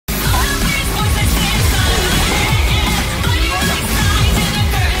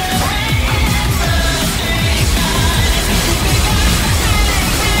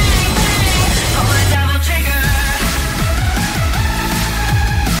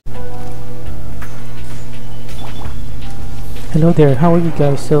Hello there, how are you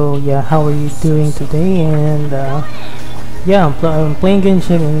guys? So yeah, how are you doing today? And yeah, I'm playing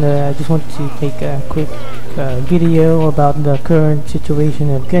Genshin, and I just want to take a quick video about the current situation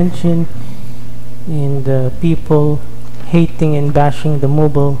of Genshin and people hating and bashing the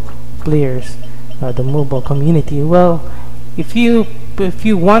mobile players, the mobile community. Well, if you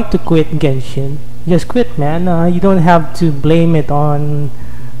want to quit Genshin, just quit, man. You don't have to blame it on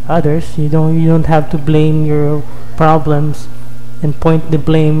others. You don't have to blame your problems and point the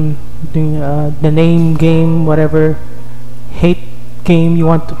blame the name game, whatever hate game you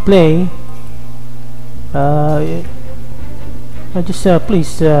want to play. uh, just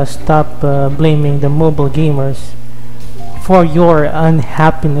please stop blaming the mobile gamers for your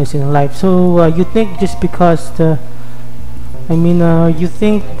unhappiness in life. So you think just because you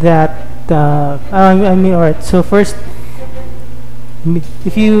think that alright, so first,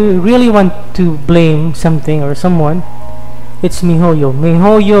 if you really want to blame something or someone, it's MiHoYo.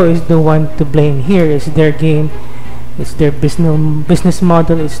 MiHoYo is the one to blame here. It's their game, it's their business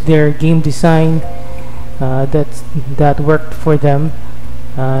model, it's their game design that worked for them,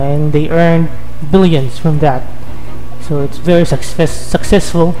 and they earned billions from that. So it's very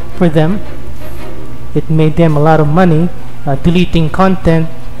successful for them. It made them a lot of money, deleting content,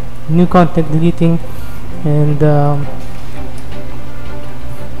 new content deleting, and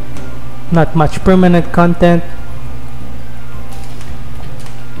not much permanent content.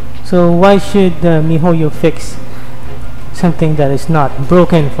 So why should MiHoYo fix something that is not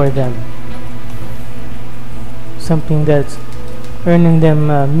broken for them? Something that's earning them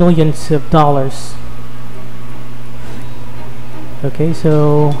millions of dollars. Okay,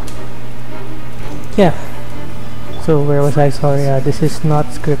 so yeah. So where was I? Sorry, this is not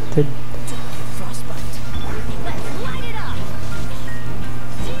scripted.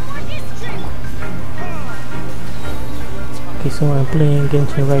 Okay, so I'm playing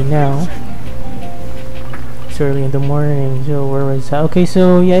Genshin right now. It's early in the morning. So where was I? Okay,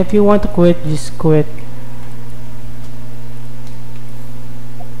 so yeah, if you want to quit, just quit.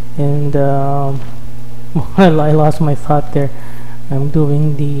 And I lost my thought there. I'm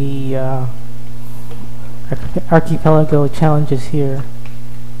doing the archipelago challenges here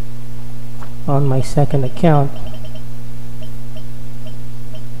on my second account.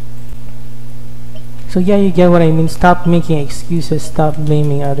 So yeah, you get what I mean. Stop making excuses, stop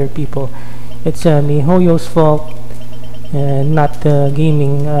blaming other people. It's MiHoYo's fault, and not the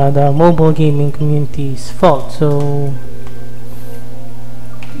mobile gaming community's fault. So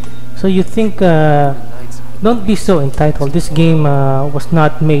you think, don't be so entitled. This game was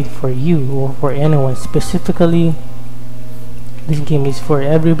not made for you or for anyone specifically. This game is for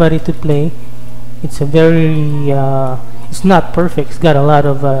everybody to play. It's a very it's not perfect. It's got a lot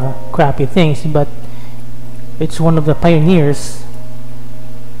of crappy things, but it's one of the pioneers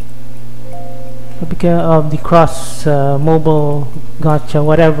because of the cross mobile gacha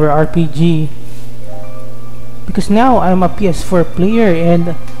whatever RPG. Because now I'm a PS4 player,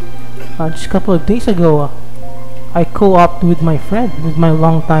 and just a couple of days ago I co-opted with my friend, with my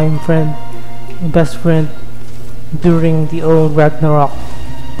longtime friend, best friend, during the old Ragnarok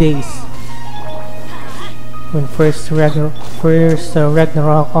days, when first Ragnarok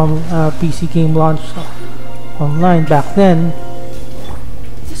PC game launched online back then.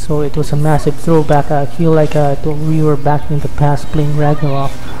 So it was a massive throwback. I feel like we were back in the past playing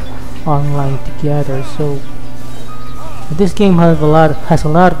Ragnarok online together. So this game has a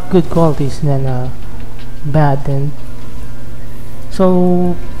lot of good qualities than bad. And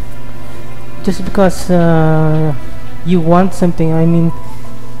so just because you want something,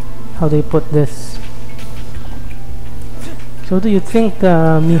 how do you put this? So do you think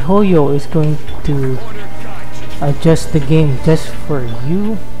MiHoYo is going to adjust the game just for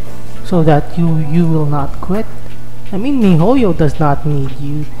you, so that you will not quit? MiHoYo does not need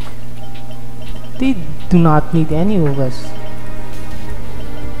you. They do not need any of us.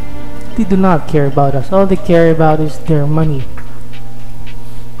 They do not care about us. All they care about is their money.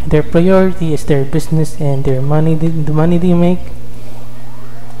 Their priority is their business and their money. The money they make,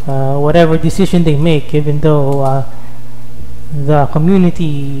 whatever decision they make, even though the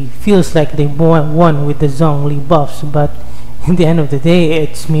community feels like they won with the Zhongli buffs, but in the end of the day,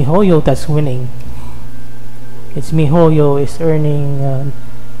 it's MiHoYo that's winning. It's MiHoYo is earning a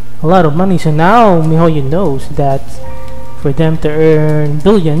lot of money. So now MiHoYo knows that for them to earn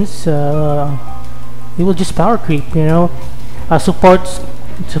billions, they will just power creep.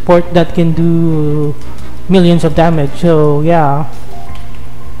 Support that can do millions of damage. So yeah.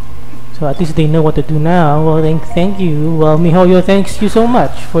 So at least they know what to do now. Well, thank you. Well, MiHoYo, thanks you so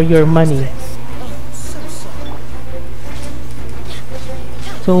much for your money.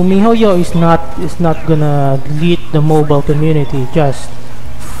 So MiHoYo is not gonna delete the mobile community just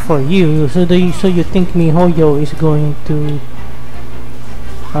for you. So you think MiHoYo is going to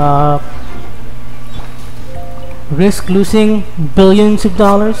uh, risk losing billions of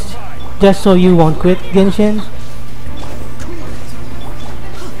dollars just so you won't quit Genshin?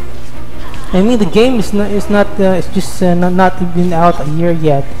 I mean, the game it's just not even out a year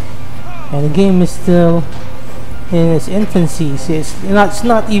yet, and the game is still in its infancy. So it's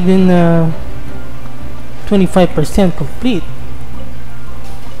not even 25% complete.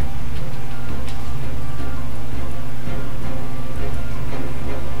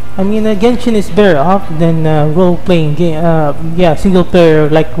 I mean, Genshin is better off than role-playing game. Yeah, single-player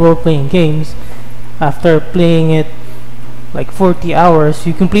like role-playing games. After playing it like 40 hours,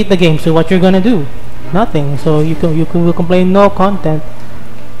 you complete the game. So what you're gonna do? Nothing. So will complain no content.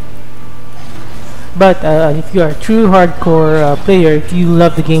 But if you are a true hardcore player, if you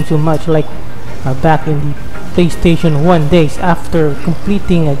love the game so much, like back in the PlayStation 1 days, after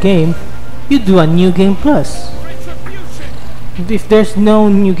completing a game, you do a new game plus. If there's no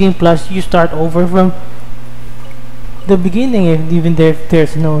new game plus, you start over from the beginning, even if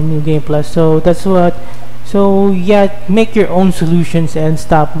there's no new game plus. So that's what. So yeah, make your own solutions and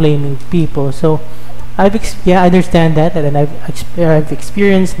stop blaming people. So I understand that, and I've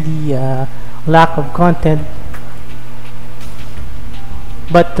experienced the lack of content,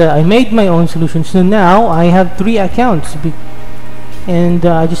 but I made my own solution. So now I have 3 accounts, and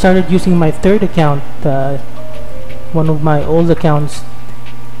I just started using my 3rd account, one of my old accounts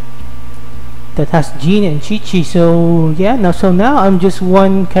that has Jean and Chi-Chi. So yeah, now I'm just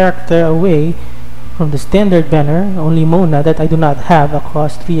 1 character away from the standard banner, only Mona, that I do not have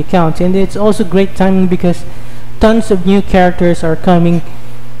across 3 accounts. And it's also great timing because tons of new characters are coming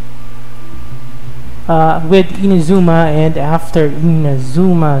with Inazuma and after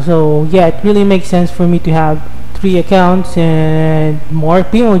Inazuma. So yeah, it really makes sense for me to have 3 accounts and more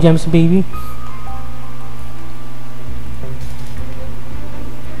Primo Gems, baby.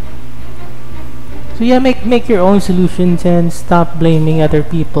 So yeah, make your own solutions and stop blaming other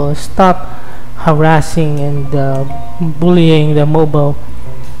people. Stop harassing and bullying the mobile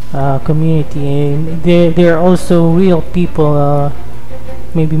community. And they're also real people.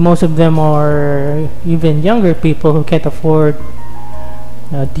 Maybe most of them are even younger people who can't afford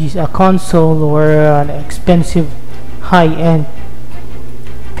a console or an expensive high-end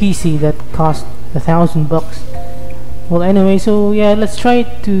PC that costs $1,000 bucks. Well, anyway, so yeah, let's try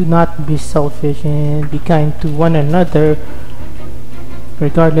to not be selfish and be kind to one another,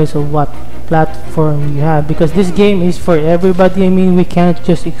 regardless of what platform you have, because this game is for everybody. I mean, we can't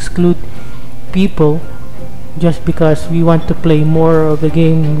just exclude people just because we want to play more of the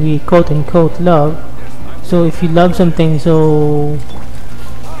game we quote-unquote love. So if you love something, so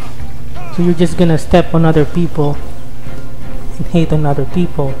you're just gonna step on other people and hate on other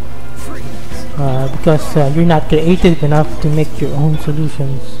people because you're not creative enough to make your own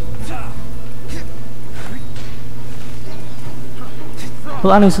solutions.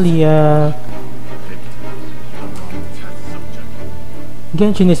 Well, honestly,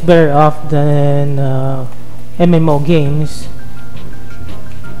 Genshin is better off than MMO games.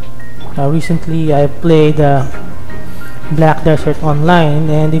 Recently, I played Black Desert Online,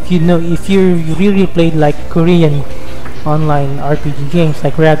 and if you really played like Korean online RPG games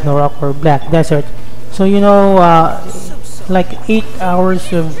like Ragnarok or Black Desert, so you know, like 8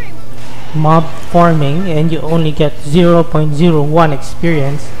 hours of mob farming and you only get 0.01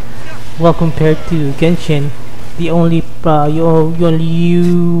 experience. Well, compared to Genshin, the only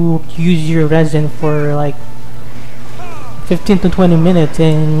you use your resin for like 15 to 20 minutes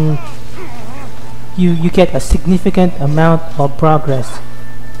and you get a significant amount of progress.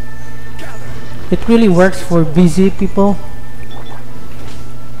 It really works for busy people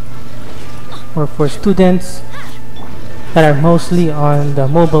or for students that are mostly on the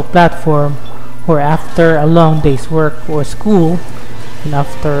mobile platform, or after a long day's work or school, and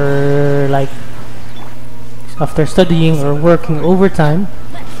after studying or working overtime.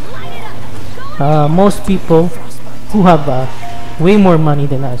 Most people who have way more money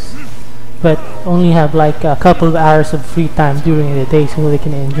than us but only have like a couple of hours of free time during the day so they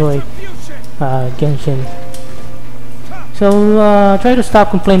can enjoy Genshin. So try to stop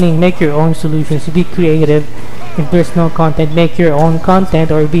complaining, make your own solutions, be creative. If there's no content, make your own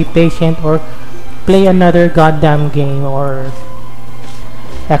content, or be patient, or play another goddamn game, or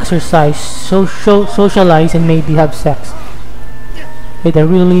exercise, socialize, and maybe have sex with a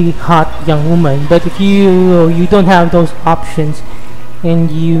really hot young woman. But if you don't have those options and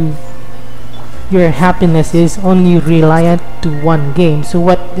you your happiness is only reliant to one game. So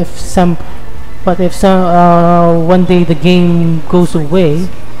what if some one day the game goes away,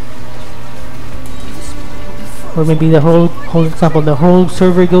 or maybe the whole example, the whole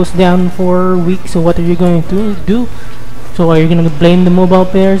server goes down for weeks? So what are you going to do? So are you going to blame the mobile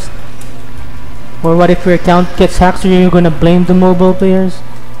players? Or what if your account gets hacked, so you're going to blame the mobile players?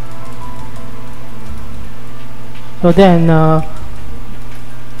 So then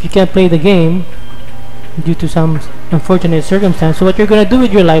if you can't play the game due to some unfortunate circumstance, so what you're going to do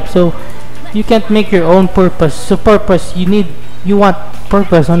with your life? So you can't make your own purpose. So purpose, you want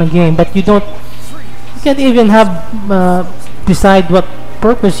purpose on a game, but you can't even have decide what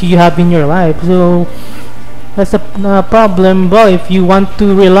purpose you have in your life. So that's a problem. Well, if you want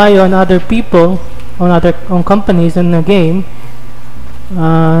to rely on other people, on companies in the game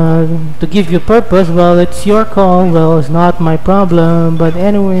to give you purpose, well, it's your call. Well, it's not my problem. But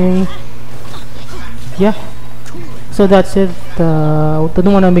anyway, yeah, so that's it. I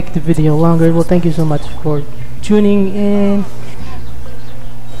don't want to make the video longer. Well, thank you so much for tuning in.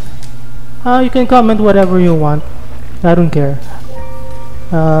 You can comment whatever you want, I don't care.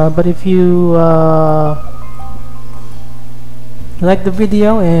 But if you like the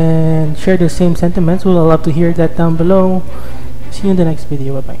video and share the same sentiments, well, I'd love to hear that down below. See you in the next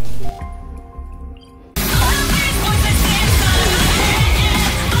video. Bye bye.